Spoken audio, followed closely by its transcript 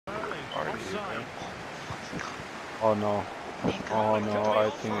Oh no. Nico, Oh could no, be I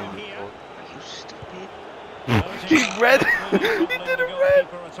think offside they here. just Are you stupid? He red! He Clearly did troubling the a red!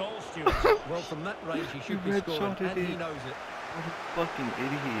 goalkeeper at all, Stuart. Well, from that range, he He should be red scoring, shotted and he it. knows it. What a fucking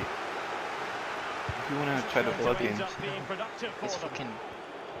idiot. If you wanna This is try to going to fucking... end up being productive It's for them. fucking.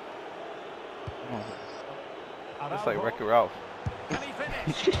 Oh, that's Araujo. like Wreck-It Ralph. Can he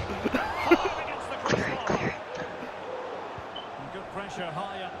finish? Hard against the Clear it, crossbar. clear it. And good pressure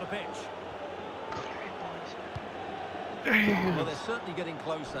high up the pitch. Well, they're certainly getting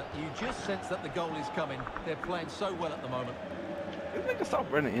closer. You just sense that the goal is coming. They're playing so well at the moment. This nigga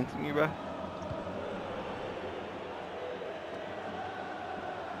stop running into me, bro.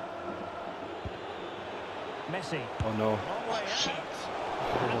 Messi. Oh no. Long way out. Shit.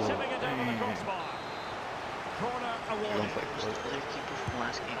 And it's tipping it over the crossbar. Corner awarded. Looks like Who's the what? other keeper from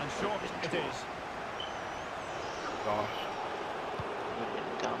last game? And short it is. Gosh. Would've been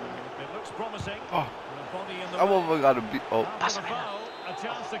dominant. It looks promising. Oh, And a body in the I way. almost got to be. Oh, After the foul, a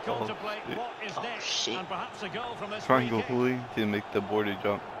chance to contemplate shit. what is Oh, next. shit. And perhaps a goal from this triangle free kick. Hooli didn't make the border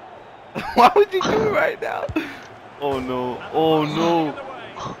jump. Why would you do it right now? Oh no. And the Oh ball's no. in the way.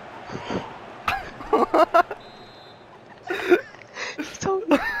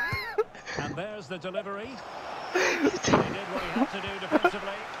 And there's the delivery. He did what he had to do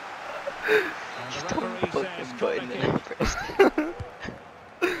defensively. And the referee says corner kick.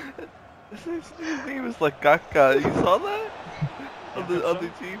 His name is like Kaka. You saw that? On the Yeah, other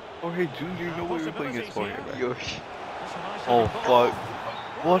team? Oh hey Junior, you know what you're playing against for here, man. Yosh. That's a nice Oh little ball.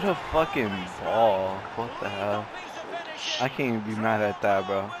 fuck. What a fucking ball. What the hell? I can't even be mad at that,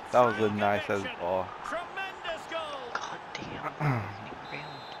 bro. That was a nice ass ball. Tremendous goal. God damn.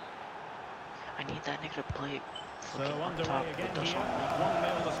 I need that nigga to play So fucking on top underway with again us here. on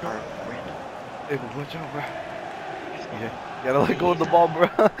 1-0 the or score. random. Hey, watch out, bro. Yeah, you gotta let go of the ball, bro.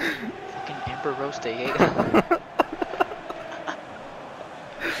 Fucking Amber Roast, eh? Well,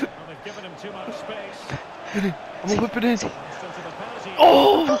 they've given him too much space. I'm gonna whip it in. Still to the penalty.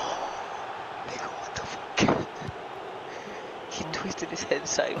 Oh! Nigga, what the fuck? He twisted his head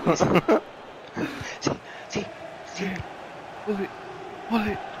sideways. See. Pull it. Pull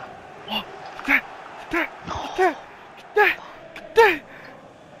it. Oh, get that.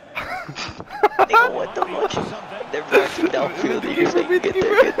 Nigga, what the fuck? They're marching downfield. You just like, get there.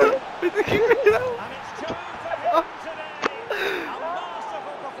 And it's two for him today. A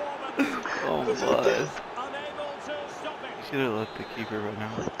masterful performance. Oh my. Unable to stop it. Should have let the keeper run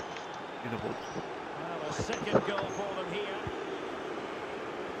out. Should have let- Well, a second goal for them here.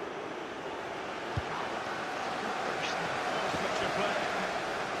 Switch of play.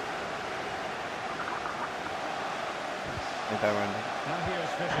 Let that run. Now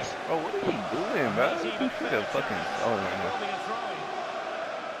here's Fisher. Oh, what are you doing, bro? You should have fucking oh right now. Will be a throw-in.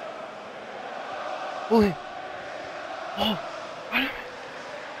 Pull it. Oh.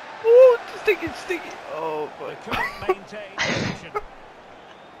 Oh, just take it. Oh, They fuck. couldn't maintain possession.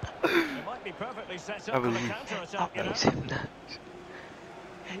 They might be perfectly set I up for the believe. counter-attack, you know. Nice,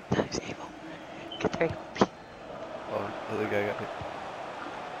 nice, Avo. Get there, Oh, the other guy got it.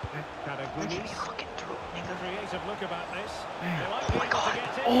 Where did Karagunis. you fucking throw, nigga? Creative look about this. They Man. might Oh be my able to God. get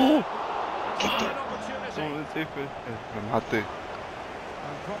in. Oh! That's Get an Oh, opportunity. let's see if it. I'm not there.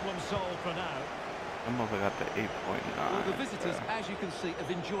 And problem solved for now. I'm over got the 8.9. Well, the visitors, bro. as you can see,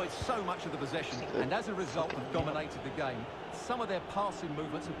 have enjoyed so much of the possession, and as a result have dominated the game. Some of their passing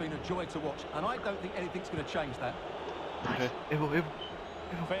movements have been a joy to watch, and I don't think anything's going to change that. Okay. Evo.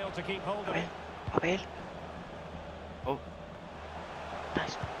 Failed to keep hold of it. Abel. Oh.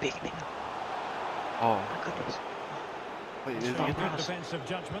 Nice, big nigga. Oh. My goodness. Wait, is Showed it? good defensive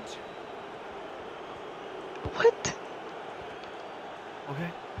judgment. What?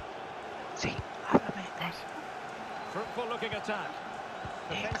 Okay. See, háblame. Fruitful looking attack.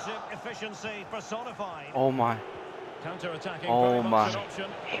 Defensive efficiency personified. Oh my. Counter-attacking Oh very much my. an option.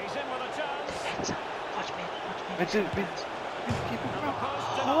 He's in with a chance. Defensa. Watch me. Wait, keep And the post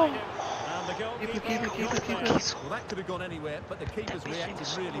Oh. denied him. And the goalkeeper. Keep it. Well, that could have gone anywhere, but the keeper's reacted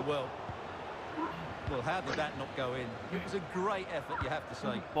really well. Well, how did that not go in? It was a great effort, you have to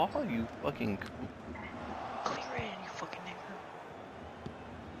say. Ball, you fucking. Clear it, you fucking nigga.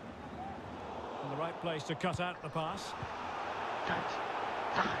 In the right place to cut out the pass. Nice.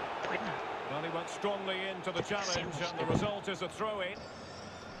 Buena. Well, he went strongly into the challenge, and the result is a throw-in.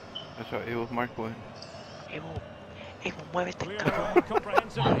 That's right. It was Mark Wood. Evo, muévete, Cleared cabrón. away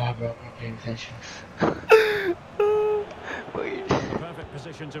comprehensively. bro, I'm not paying attention. Wait. Perfect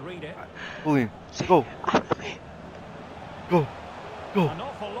position to read it. Julian, go. Háblame. Go. An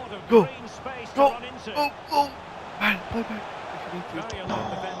awful lot of Go. green space to Go. run into. Go. Play back. Very alert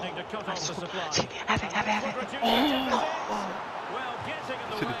defending to cut off the supply. Have it. Well, getting in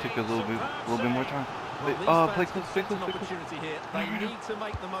the Should have way. taken a little bit more time. Well, these Play fans close, can play sense close, an play close. opportunity here. They need to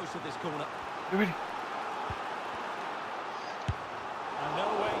make the most of this corner. You ready? And no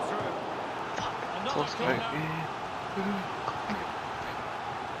way through. Another Close. corner. Right, yeah.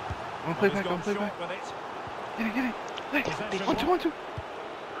 I'm gonna play Well, he's back, I'm gone gonna play short back. with it. Get it. Hey, Possession. 1, 2.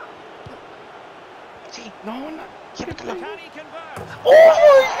 See, No, not. keep it to the Can he convert? Oh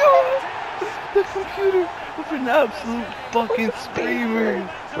my god! The computer was an absolute fucking screamer.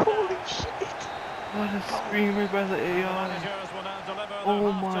 Holy shit. What a screamer by the AI. Managers will now deliver their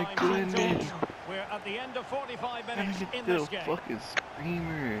Oh my halftime goodness. titles. We're at the end of 45 That minutes nigga in did this a game. fucking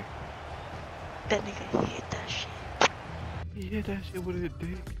screamer. That nigga hit that shit. You hear that shit with a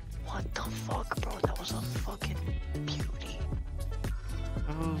dick? What the fuck, bro? That was a fucking beauty.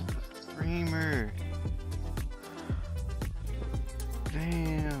 That was the screamer.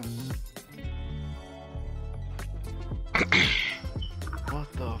 Damn. What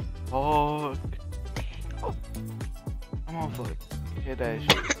the fuck? I'm on fuck. Hit that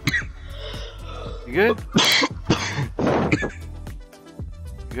shit. You good?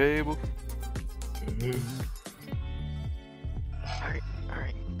 You good, Abel?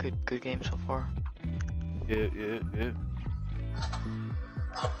 Alright. Good game so far. Yeah.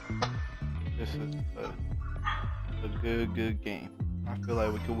 This is a good game. I feel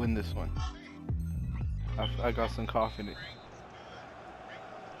like we could win this one. I got some confidence.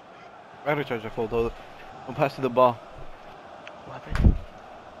 Battery charger full though. Don't pass to the ball. What happened?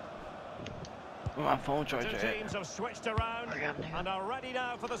 Where my phone charger Two at? teams have switched around Hurry up, nigga. and are ready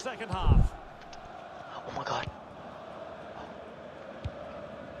now for the second half. Oh my god.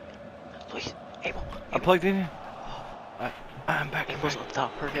 Please, Abel. I plugged in. I'm back. Abel's on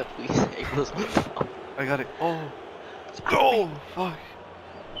top. Hurry up, please. Abel's on top. I got it. Oh. Oh, fuck.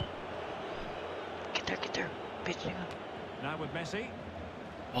 Get there. Bitch, nigga. Now with Messi,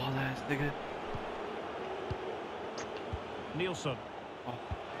 Ball ass nigga. Nielsen. Oh.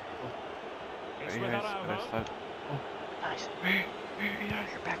 It's Right with here, Araujo. Nice. Yeah.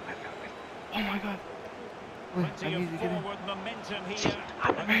 You're back. Oh my god. Wait, I Plenty need of to get in. forward momentum See, here.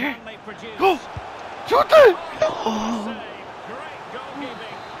 I'm But right here. can they produce? Go! Shoot it! Oh, save. Great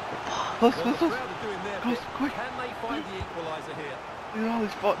goalkeeping. Close, Well, close, the close. crowd are doing their Close, bit. quick. Can they find the equaliser here? Look at all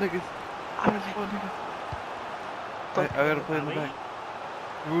these fault niggas. All these fault niggas. I gotta play in the back.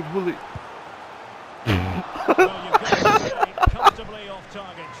 Rude Hully. Well, you've got to say, comfortably off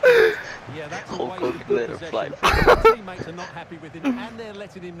target. Yeah, that's a Whole waste coach of good let her fly. possession. His teammates are not happy with him, and they're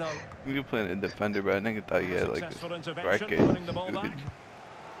letting him know. You playing a defender, bro. I nigga thought you had like Successful this intervention, bracket. winning the ball back.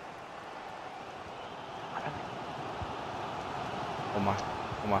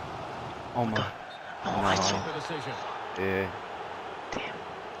 Oh my. Oh, I No. saw. The decision. Yeah. Damn.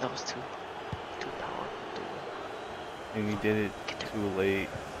 That was too power. And he did it Get there. too late.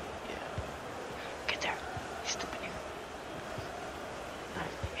 Yeah. Get there. You stupid nigga.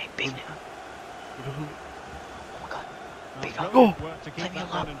 Nice. Hey, big nigga. Oh my god. Big up. Go! Work to Let keep me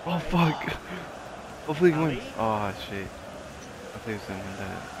that alone. one in Oh play. fuck. Hopefully he wins. Oh shit. I think it's gonna win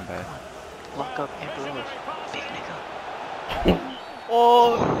that. I'm bad. Lock up and Visionary blow. pass. Big nigga.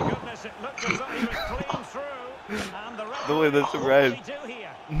 Oh! Goodness, it looked as though he was clean through. And the The way that's referee, red. what do we do here?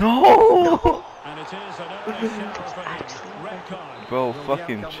 No! And it is an early shower for him. Red card. Bro, Well, the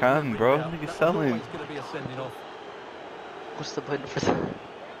fucking outcome Chan, was bro. no doubt. Nigga That was selling. always gonna be a sending off. What's the button for that?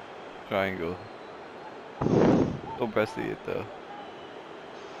 Triangle. Don't press it yet though.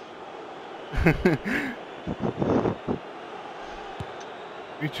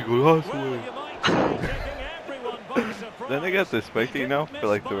 Ichigo last Well, way. you might say taking everyone by surprise. Then they got the spectating now for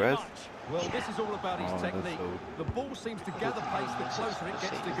like the rest. Well, this is all about his Oh, that's technique. so- The ball seems to gather pace the closer it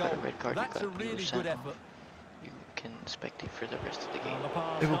gets to goal. Red card, you That's a gotta be really sent good off. effort. You can spectate for the rest of the game. Well, the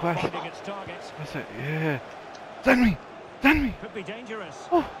pass They will not pass. finding its target. What's that? Yeah. Send me! Send me! Could be dangerous.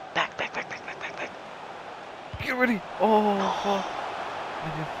 Oh, Back. get ready! Oh, fuck. I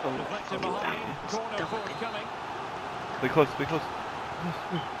just fell. Deflected behind. Corner forthcoming. Stay close, stay close.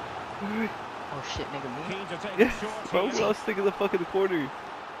 Wait. Oh shit, nigga, me. Keen to take Yes, it short bro, here. I was sticking the fuck in the corner.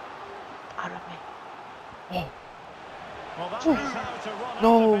 Out of me. Oh, Well, that Oh. is how to run at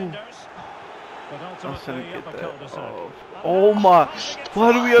No. defenders. But I was ultimately, trying to up get a that. cul-de-sac. Oh, And oh now my. finding its Why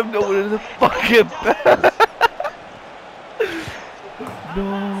do we have no one in the fucking back? No.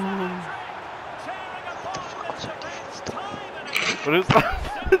 Tearing apart this defense time and again. But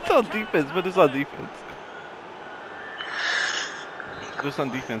it's on defense, but it's on defense. Put us on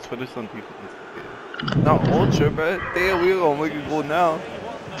defense, put us on defense. Yeah. Not ultra, but damn, we're gonna make it go now.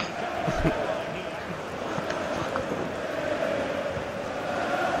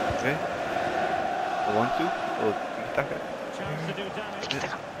 Okay. A 1-2. Oh, tiki-taka. Chance to do damage.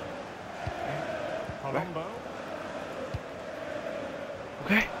 Colombo.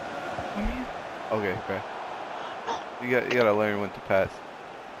 Okay. Come in. Okay, okay. You gotta learn when to pass.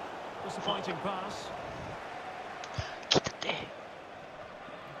 Disappointing pass. Get it there.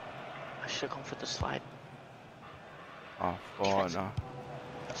 I should have gone for the slide. Oh, oh no.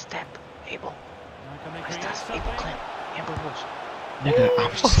 Step. Abel. Now can they create That's Abel something? Clint. Amber Rose. Nigga,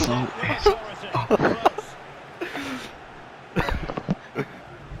 I'm slow.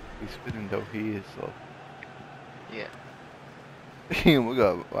 He's spinning though. He is slow. Yeah. Damn, we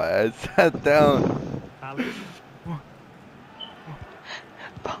got my ass sat down. Ali.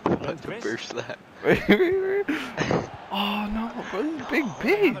 Not the first slap. Wait. Oh no, bro, this is big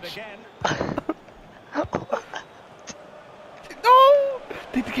bitch. No!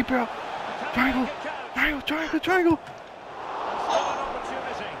 Take the keeper out. Triangle. Triangle, triangle, triangle.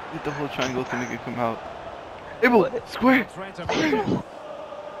 Hit the whole triangle to make it come out. Abel, square. Square.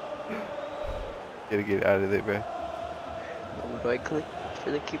 Gotta get out of there, bro. What do I click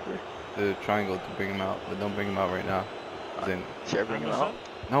for the keeper? The triangle to bring him out, but don't bring him out right now. Then Should I bring him out?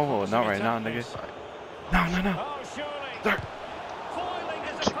 no, not right now, nigga. No, no, no. Oh, surely. Start. Foiling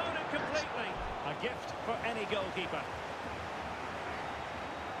his opponent completely. A gift for any goalkeeper.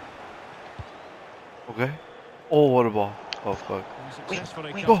 Okay. Oh, what a ball. Oh, fuck.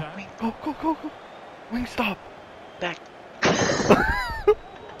 Successfully wait, cut Go, out. go, go, go, go. Wing stop. Back.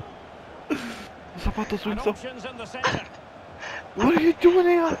 Zapatos, wing And stop. options in the centre. What are you doing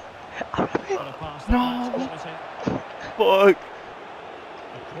here? Got a pass that No. lacks quality. Fuck.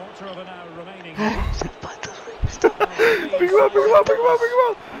 A quarter of an hour remaining. Bring him out, bring him out, bring him out, bring him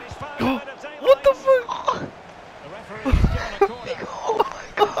out. And he's found Go. a bit of daylight. What the fuck? The referee has given a corner. Oh my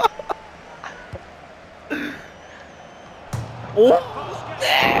god. Oh,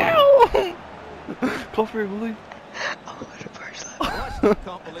 damn. Call for it, Willie. I want the first slap. Well, I still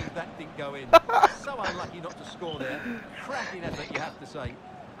can't believe that didn't go in. So unlucky not to score there. Cracking effort, you have to say.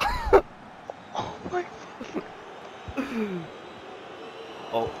 Oh my.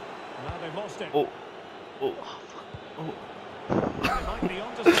 Oh, Now they've lost it. oh, oh, oh. They might be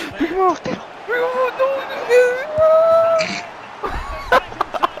onto Bring something. him out. Bring him out. No,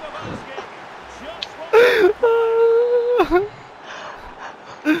 Second time of asking. Just one.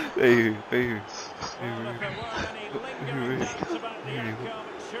 Hey, here, hey, here. Well, if there weren't any lingering doubts about the outcome,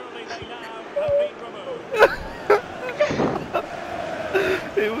 surely they now have been removed.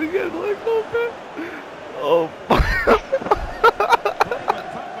 Hey, we got like open. Oh, Playing with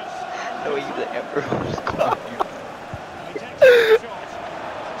purpose. No, you the Amber Rose. He takes the shot.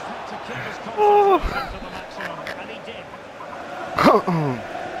 Just had to keep his concentration to the maximum, and he did. Going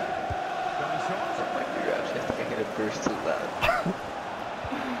short. My figure out, I think I hit a burst too loud.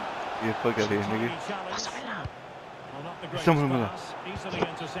 yeah, fuck out of here, nigga. Tiny challenge. Well, not the greatest Someone will. pass. Easily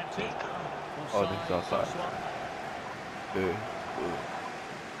intercepted. Oh, this is outside. First one. Good.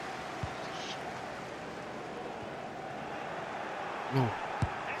 No.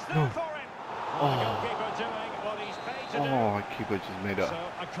 It's No. there for him. Well, the goalkeeper doing what he's paid to do. Oh, my keeper just made So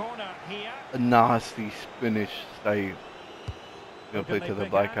a a corner here. nasty spinach save. Gonna play Can to they the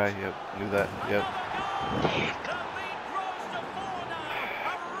pick black out? guy. Yep, do that. Yep. The lead grows to 4 now. A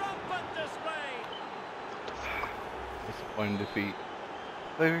rampant display. Disappointing defeat.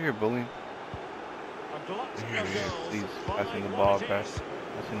 Play over here, bullying. A glut of goals. Please, following passing the what ball it back. is.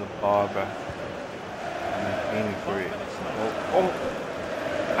 Passing the ball back. I'm aiming for 5 it. minutes left. Oh, oh.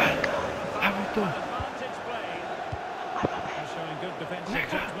 How we doing? Advantage played. They're showing good defensive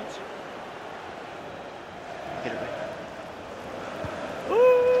judgment. Get it right.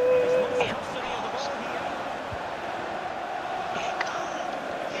 He's lost custody of the ball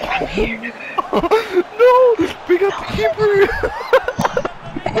here. No! Bring up the keeper!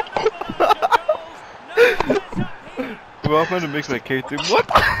 Bro, I'm trying to make my character. What?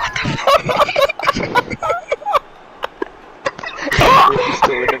 He's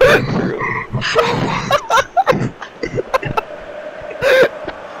still in the back room.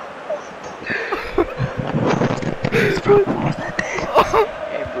 Hey bro, is that the fatty?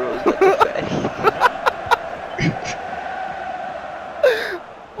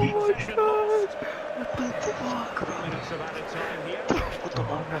 Oh my god! What the fuck? Minutes of added time here. What the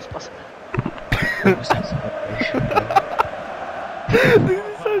long run pasa? What was that celebration, bro?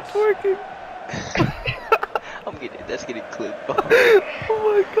 This starts twerking! I'm getting, that's getting clipped, bro. Oh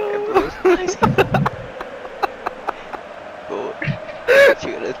my Hey god! bro, it's nice. Bro,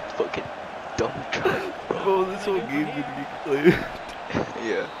 you got a fucking dumb truck, bro. Bro, this whole game's gonna get clear.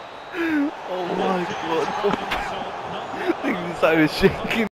 Yeah. Oh my god! So, not Things inside is shaking.